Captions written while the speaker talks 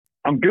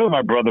I'm good,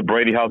 my brother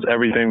Brady. How's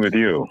everything with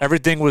you?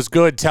 Everything was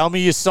good. Tell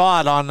me you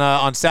saw it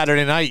on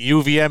Saturday night.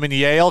 UVM and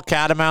Yale.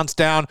 Catamounts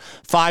down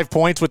 5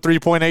 points with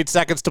 3.8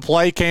 seconds to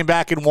play. Came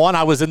back and won.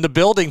 I was in the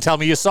building. Tell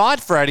me you saw it,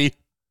 Freddie.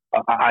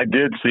 I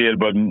did see it,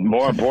 but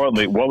more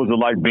importantly, what was it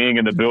like being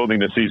in the building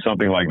to see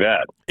something like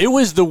that? It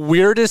was the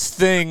weirdest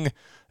thing.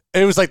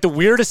 It was like the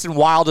weirdest and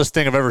wildest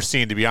thing I've ever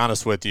seen, to be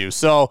honest with you.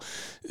 So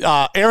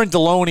Aaron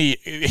Deloney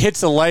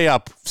hits a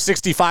layup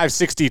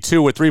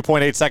 65-62 with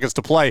 3.8 seconds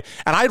to play.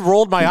 And I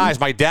rolled my eyes.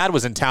 My dad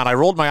was in town. I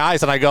rolled my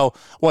eyes and I go,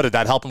 what, did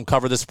that help him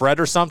cover the spread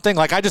or something?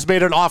 Like, I just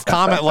made an off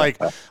comment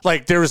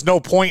like there was no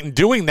point in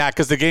doing that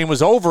because the game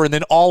was over. And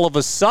then all of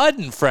a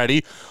sudden,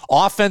 Freddie,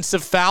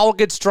 offensive foul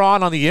gets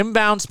drawn on the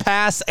inbounds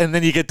pass, and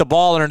then you get the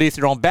ball underneath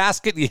your own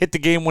basket, and you hit the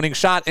game-winning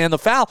shot and the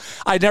foul.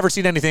 I'd never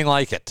seen anything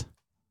like it.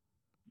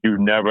 You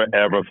never,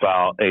 ever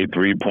foul a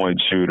three-point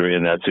shooter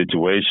in that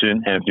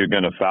situation. And if you're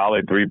going to foul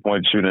a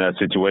three-point shooter in that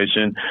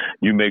situation,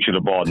 you make sure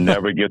the ball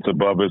never gets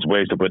above his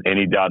waist to put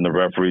any doubt in the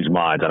referee's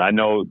mind. And I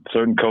know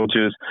certain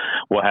coaches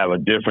will have a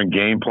different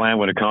game plan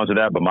when it comes to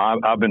that, but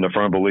I've been a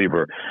firm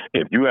believer.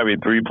 If you have a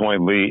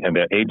three-point lead and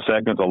there are 8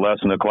 seconds or less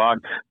on the clock,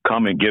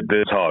 come and get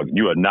this hug.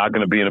 You are not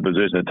going to be in a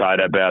position to tie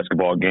that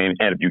basketball game.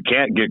 And if you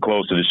can't get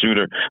close to the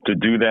shooter to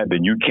do that,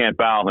 then you can't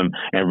foul him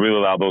and really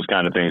allow those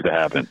kind of things to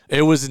happen.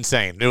 It was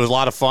insane. It was a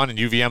lot of fun, and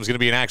UVM is going to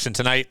be in action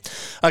tonight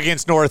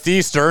against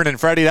Northeastern. And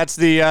Freddie, that's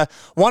the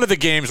one of the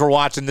games we're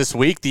watching this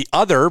week. The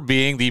other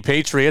being the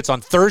Patriots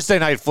on Thursday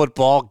Night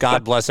Football.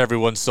 God bless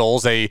everyone's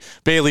souls. A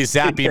Bailey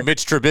Zappe,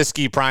 Mitch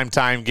Trubisky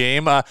primetime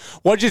game.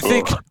 What'd you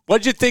think?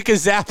 What'd you think of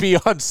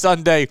Zappe on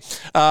Sunday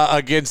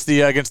against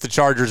the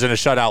Chargers in a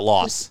shutout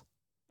loss?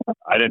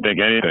 I didn't think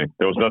anything.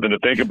 There was nothing to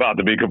think about,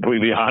 to be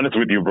completely honest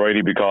with you,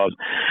 Brady, because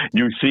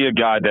you see a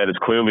guy that is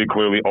clearly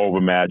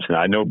overmatched. And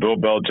I know Bill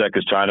Belichick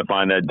is trying to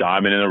find that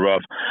diamond in the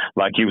rough,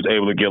 like he was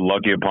able to get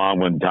lucky upon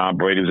when Tom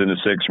Brady was in the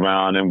 6th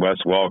round, and Wes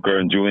Welker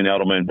and Julian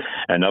Edelman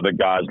and other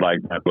guys like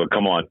that. But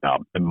come on now.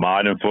 In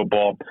modern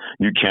football,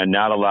 you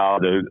cannot allow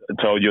to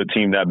tell your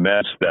team that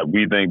mess that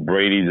we think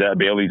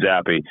Bailey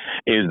Zappe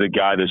is the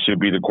guy that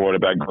should be the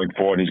quarterback going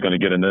forward. He's going to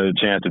get another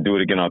chance to do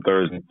it again on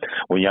Thursday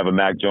when you have a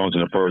Mac Jones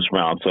in the 1st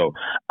round. So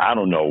I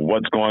don't know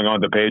what's going on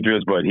with the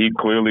Patriots, but he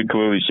clearly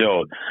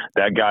showed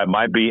that guy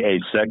might be a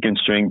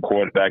second-string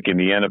quarterback in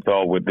the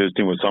NFL with this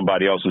team, with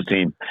somebody else's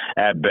team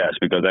at best,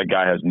 because that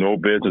guy has no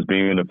business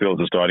being in the field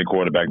as a starting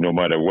quarterback no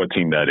matter what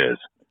team that is.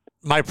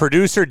 My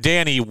producer,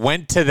 Danny,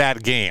 went to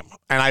that game,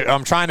 and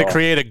I'm trying to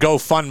create a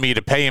GoFundMe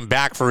to pay him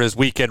back for his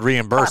weekend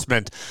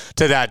reimbursement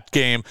to that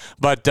game.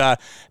 But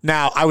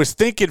now I was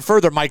thinking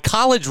further. My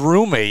college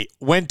roommate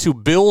went to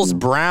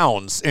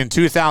Bills-Browns in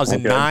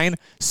 2009.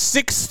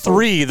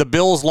 6-3, the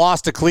Bills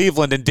lost to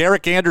Cleveland, and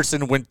Derek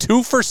Anderson went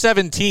 2 for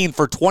 17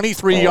 for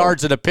 23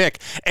 yards and a pick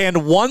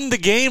and won the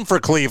game for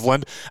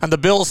Cleveland, and the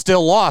Bills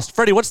still lost.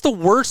 Freddie, what's the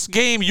worst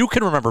game you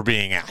can remember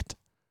being at?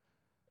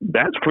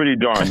 That's pretty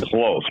darn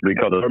close,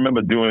 because I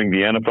remember doing the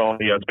NFL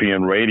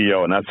ESPN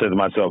radio, and I said to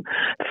myself,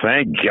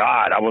 thank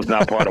God I was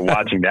not part of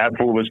watching that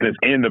foolishness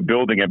in the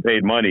building and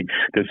paid money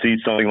to see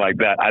something like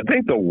that. I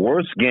think the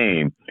worst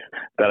game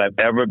that I've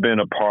ever been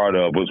a part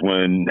of was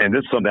when, and this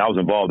is something I was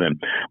involved in,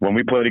 when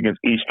we played against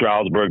East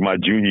Stroudsburg my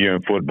junior year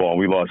in football, and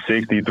we lost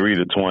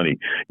 63-20.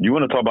 You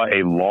want to talk about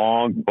a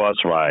long bus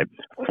ride,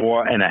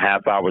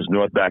 4.5 hours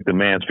north back to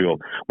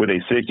Mansfield, with a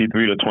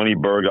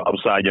 63-20 burger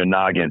upside your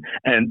noggin.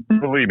 And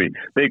believe me,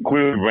 they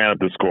clearly ran up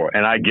the score,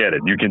 and I get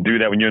it. You can do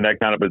that when you're in that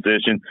kind of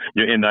position.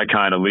 You're in that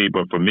kind of lead.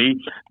 But for me,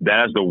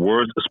 that's the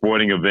worst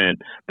sporting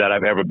event that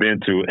I've ever been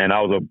to, and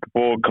I was a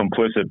full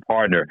complicit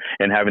partner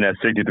in having that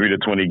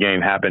 63-20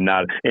 game happen,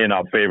 not in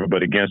our favor,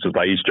 but against us,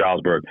 like East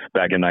Stroudsburg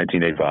back in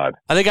 1985.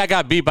 I think I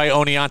got beat by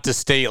Oneonta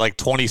State like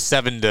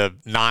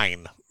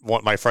 27-9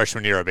 my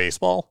freshman year of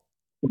baseball.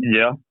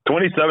 Yeah,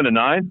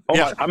 27-9. Oh,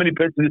 yeah. How many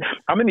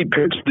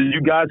pitches did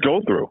you guys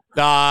go through?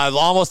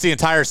 Almost the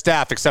entire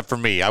staff except for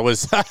me. I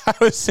was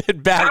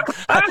in bad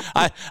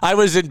I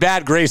was in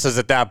bad graces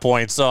at that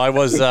point, so I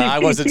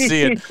wasn't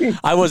seeing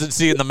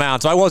the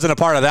mound. So I wasn't a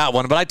part of that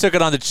one, but I took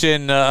it on the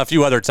chin a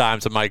few other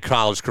times in my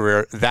college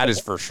career. That is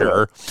for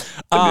sure.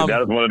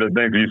 That is one of the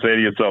things you say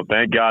to yourself,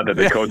 thank God that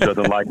the coach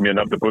doesn't like me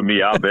enough to put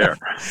me out there.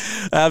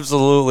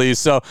 Absolutely.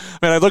 So,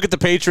 man, I look at the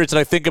Patriots and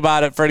I think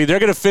about it, Freddie. They're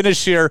going to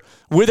finish here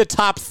with a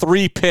top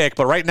 3 pick,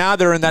 but right now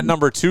they're in that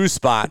number 2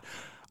 spot.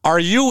 Are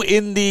you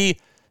in the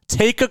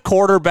take a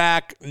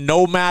quarterback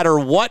no matter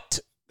what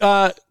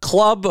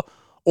club,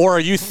 or are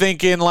you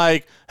thinking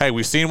like, hey,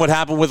 we've seen what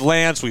happened with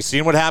Lance, we've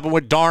seen what happened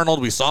with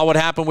Darnold, we saw what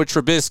happened with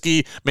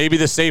Trubisky, maybe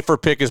the safer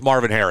pick is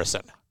Marvin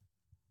Harrison?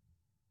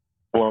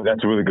 Well,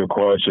 that's a really good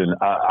question.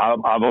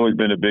 I've always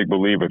been a big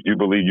believer. If you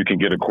believe you can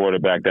get a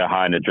quarterback that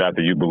high in the draft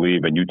that you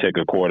believe, and you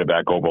take a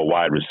quarterback over a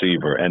wide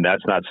receiver, and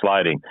that's not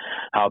slighting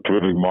how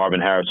terrific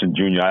Marvin Harrison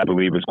Jr. I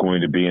believe is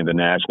going to be in the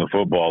National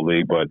Football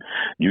League. But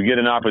you get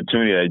an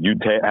opportunity that you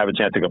have a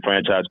chance to take a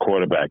franchise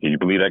quarterback, and you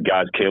believe that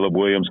guy's Caleb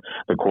Williams,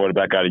 the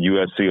quarterback out of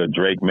USC, or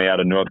Drake May out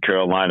of North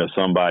Carolina, or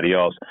somebody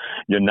else.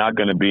 You're not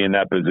going to be in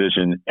that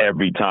position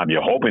every time.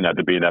 You're hoping not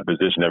to be in that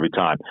position every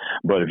time.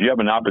 But if you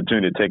have an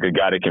opportunity to take a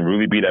guy that can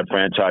really be that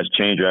franchise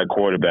changer at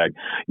quarterback,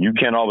 you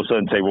can't all of a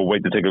sudden say, well,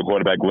 wait to take a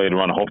quarterback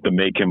later on and hope to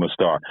make him a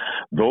star.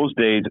 Those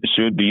days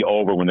should be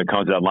over when it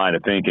comes to that line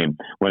of thinking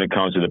when it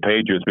comes to the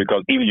Patriots,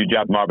 because even you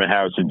draft Marvin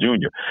Harrison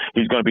Jr.,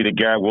 he's going to be the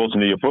Garrett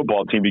Wilson of your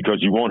football team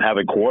because you won't have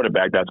a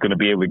quarterback that's going to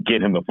be able to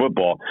get him the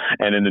football.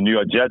 And in the New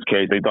York Jets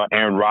case, they thought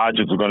Aaron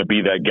Rodgers was going to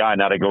be that guy.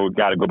 Now they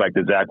got to go back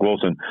to Zach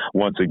Wilson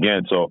once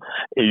again. So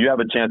if you have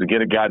a chance to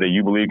get a guy that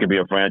you believe can be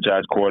a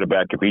franchise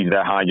quarterback, if he's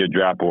that high on your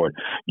draft board,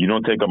 you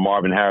don't take a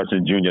Marvin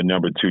Harrison Jr.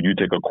 number 2. You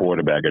take a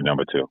quarterback at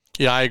number 2.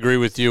 Yeah, I agree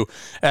with you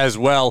as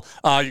well.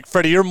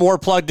 Freddie, you're more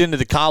plugged into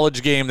the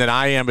college game than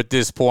I am at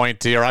this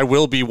point here. I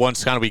will be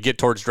once kind of we get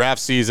towards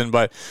draft season,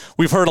 but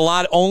we've heard a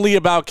lot only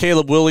about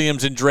Caleb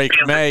Williams and Drake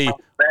May.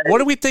 What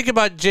do we think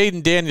about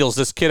Jaden Daniels,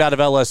 this kid out of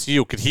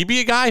LSU? Could he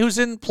be a guy who's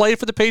in play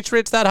for the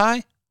Patriots that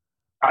high?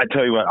 I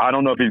tell you what, I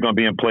don't know if he's going to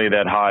be in play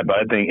that high, but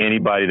I think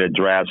anybody that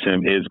drafts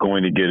him is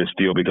going to get a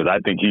steal because I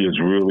think he is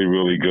really,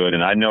 really good.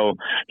 And I know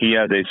he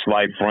has a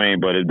slight frame,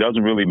 but it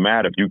doesn't really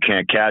matter if you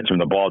can't catch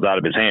him. The ball's out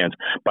of his hands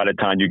by the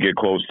time you get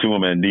close to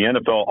him. And the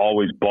NFL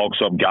always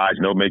bulks up guys,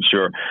 and they'll make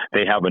sure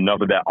they have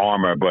enough of that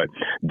armor. But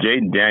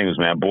Jaden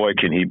Daniels, man, boy,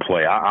 can he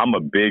play. I'm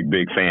a big,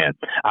 big fan.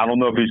 I don't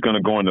know if he's going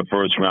to go in the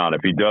first round.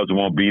 If he does, it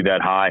won't be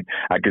that high.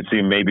 I could see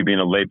him maybe being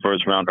a late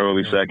first round,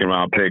 early second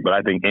round pick. But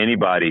I think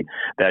anybody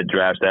that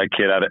drafts that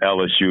kid out of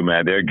LSU,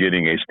 man, they're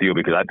getting a steal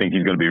because I think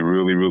he's going to be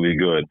really, really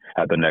good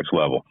at the next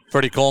level.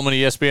 Freddie Coleman,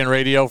 ESPN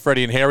Radio.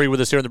 Freddie and Harry with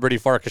us here on the Brady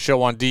Farkas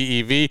Show on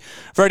DEV.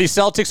 Freddie,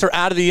 Celtics are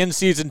out of the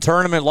in-season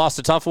tournament. Lost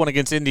a tough one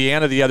against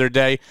Indiana the other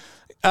day.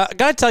 Got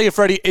to tell you,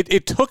 Freddie,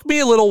 it took me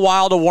a little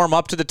while to warm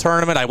up to the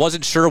tournament. I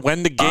wasn't sure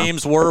when the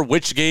games were,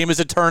 which game is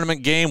a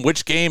tournament game,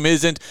 which game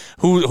isn't,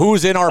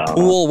 who's in our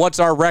pool, what's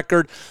our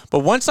record. But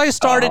once I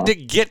started to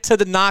get to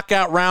the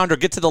knockout round or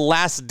get to the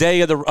last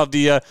day of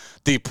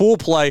the pool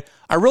play,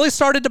 I really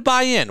started to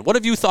buy in. What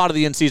have you thought of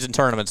the in-season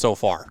tournament so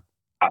far?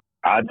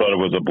 I thought it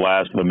was a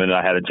blast the minute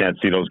I had a chance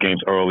to see those games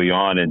early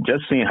on, and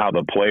just seeing how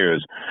the players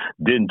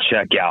didn't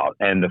check out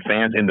and the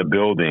fans in the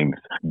buildings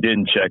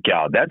didn't check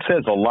out. That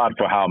says a lot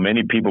for how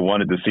many people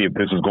wanted to see if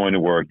this was going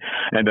to work.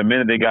 And the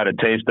minute they got a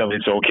taste of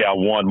it, they said, okay, I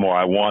want more.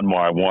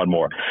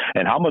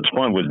 And how much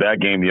fun was that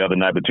game the other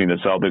night between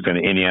the Celtics and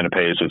the Indiana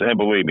Pacers? And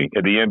believe me,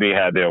 if the NBA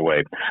had their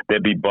way,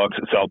 there'd be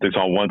Bucks and Celtics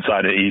on one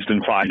side of the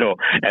Eastern Final,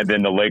 and then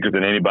the Lakers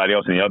and anybody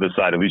else on the other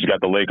side. At least you got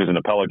the Lakers and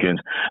the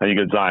Pelicans, and you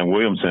got Zion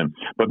Williamson.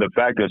 But the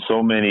fact that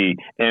so many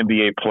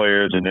NBA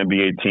players and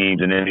NBA teams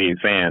and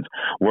NBA fans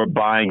were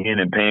buying in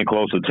and paying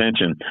close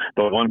attention.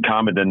 The one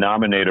common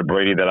denominator,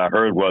 Brady, that I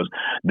heard was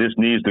this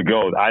needs to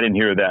go. I didn't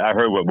hear that. I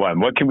heard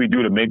what can we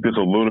do to make this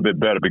a little bit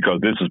better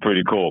because this is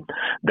pretty cool.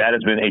 That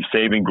has been a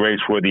saving grace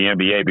for the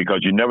NBA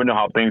because you never know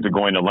how things are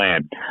going to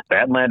land.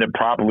 That landed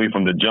properly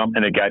from the jump,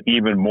 and it got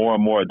even more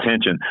and more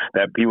attention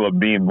that people are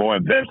being more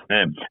invested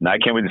in. And I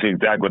can't wait to see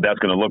exactly what that's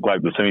going to look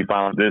like, the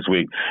semifinals this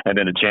week and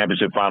then the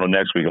championship final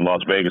next week in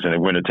Las Vegas in a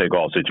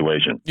winner-take-all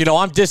situation. You know,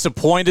 I'm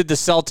disappointed the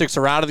Celtics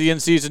are out of the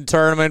in-season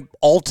tournament.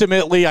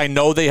 Ultimately, I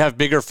know they have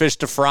bigger fish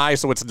to fry,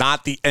 so it's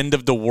not the end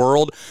of the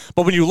world.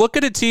 But when you look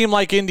at a team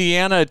like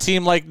Indiana, a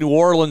team like New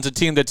Orleans, a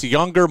team that's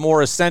younger,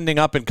 more ascending,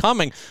 up and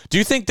coming, do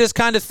you think this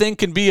kind of thing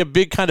can be a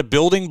big kind of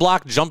building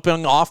block,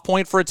 jumping off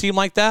point for a team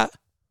like that?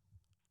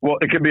 Well,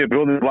 it could be a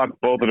building block for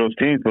both of those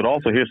teams, but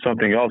also here's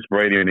something else,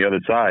 Brady, on the other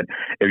side.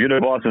 If you're the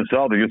Boston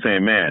Celtics, you're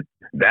saying, man,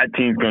 that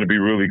team's going to be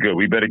really good.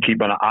 We better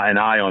keep an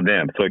eye on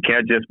them. So it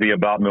can't just be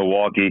about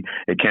Milwaukee.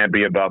 It can't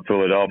be about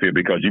Philadelphia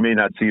because you may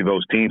not see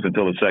those teams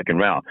until the second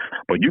round.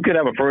 But you could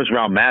have a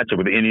first-round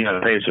matchup with the Indiana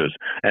Pacers.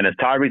 And as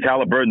Tyrese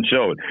Halliburton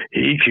showed,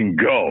 he can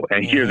go.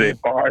 And here's a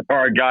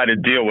hard guy to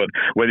deal with,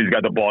 whether he's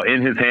got the ball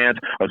in his hands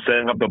or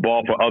setting up the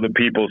ball for other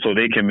people so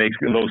they can make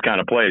those kind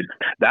of plays.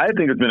 That, I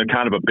think, has been a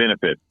kind of a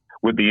benefit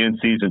with the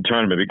in-season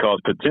tournament because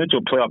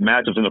potential playoff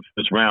matchups in the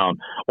first round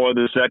or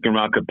the second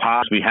round could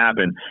possibly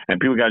happen, and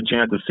people got a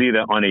chance to see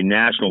that on a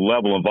national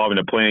level involving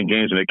the playing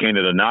games when it came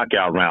to the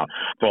knockout round.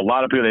 For a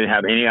lot of people, they didn't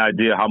have any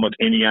idea how much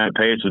Indiana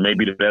Pacers may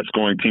be the best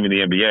scoring team in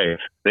the NBA.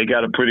 They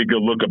got a pretty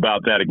good look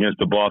about that against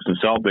the Boston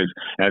Celtics.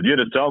 And if you're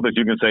the Celtics,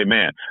 you can say,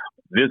 man,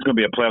 this is going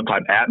to be a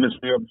playoff-type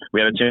atmosphere.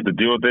 We had a chance to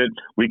deal with it.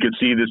 We could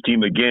see this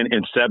team again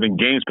in 7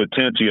 games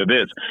potentially of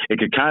this. It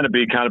could kind of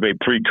be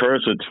a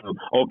precursor to,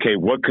 okay,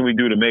 what can we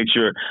do to make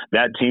sure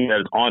that team that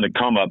is on the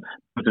come-up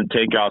doesn't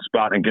take our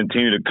spot and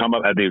continue to come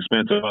up at the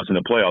expense of us in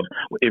the playoffs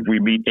if we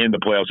meet in the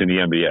playoffs in the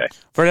NBA.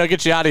 Freddie, I'll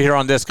get you out of here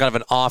on this kind of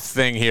an off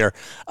thing here.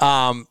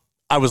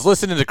 I was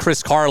listening to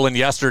Chris Carlin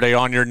yesterday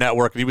on your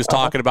network, and he was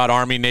talking about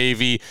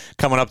Army-Navy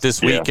coming up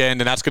this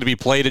weekend, and that's going to be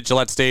played at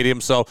Gillette Stadium.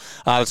 So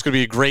it's going to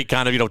be a great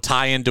kind of,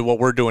 tie into what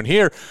we're doing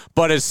here.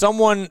 But as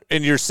someone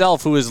in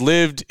yourself who has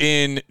lived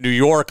in New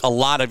York a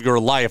lot of your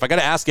life, I got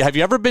to ask you, have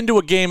you ever been to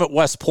a game at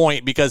West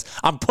Point? Because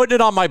I'm putting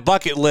it on my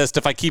bucket list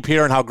if I keep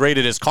hearing how great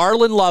it is.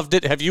 Carlin loved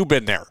it. Have you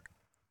been there?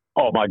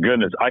 Oh, my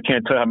goodness. I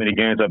can't tell how many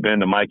games I've been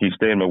to Mikey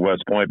Stadium at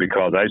West Point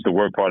because I used to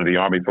work part of the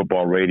Army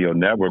Football Radio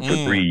Network for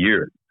 3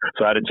 years.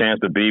 So I had a chance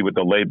to be with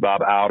the late Bob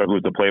Outer, who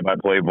was the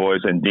play-by-play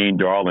voice, and Dean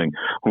Darling,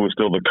 who was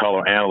still the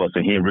color analyst,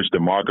 and he and Rich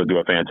DeMarco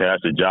do a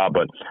fantastic job.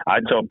 But I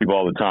tell people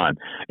all the time,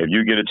 if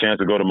you get a chance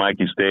to go to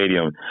Mikey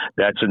Stadium,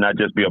 that should not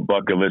just be a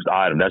bucket list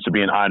item. That should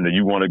be an item that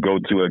you want to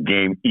go to a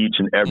game each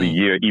and every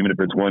year, even if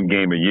it's one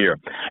game a year.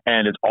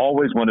 And it's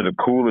always one of the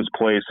coolest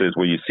places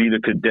where you see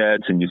the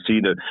cadets and you see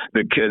the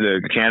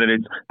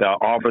candidates, the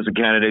offensive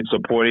candidates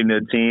supporting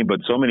their team, but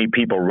so many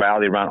people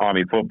rally around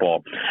Army football.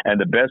 And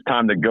the best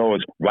time to go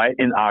is right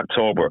in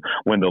October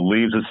when the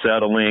leaves are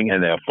settling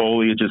and the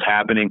foliage is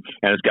happening,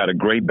 and it's got a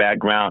great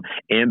background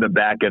in the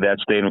back of that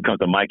stadium. Comes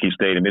to Mikey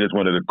Stadium. It is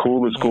one of the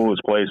coolest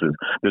places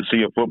to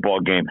see a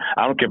football game.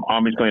 I don't care if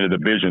Army's playing a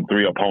Division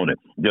III opponent.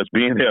 Just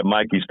being there at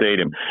Mikey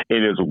Stadium,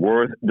 it is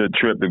worth the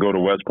trip to go to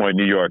West Point,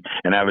 New York,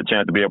 and have a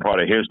chance to be a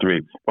part of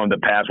history from the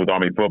past with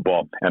Army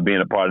football and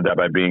being a part of that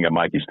by being at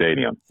Mikey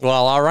Stadium.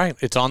 Well, all right.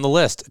 It's on the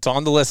list. It's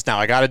on the list now.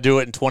 I got to do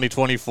it in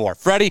 2024.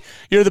 Freddie,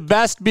 you're the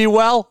best. Be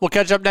well. We'll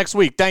catch up next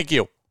week. Thank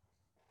you.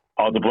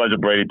 Always a pleasure,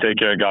 Brady. Take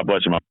care. God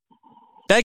bless you, man.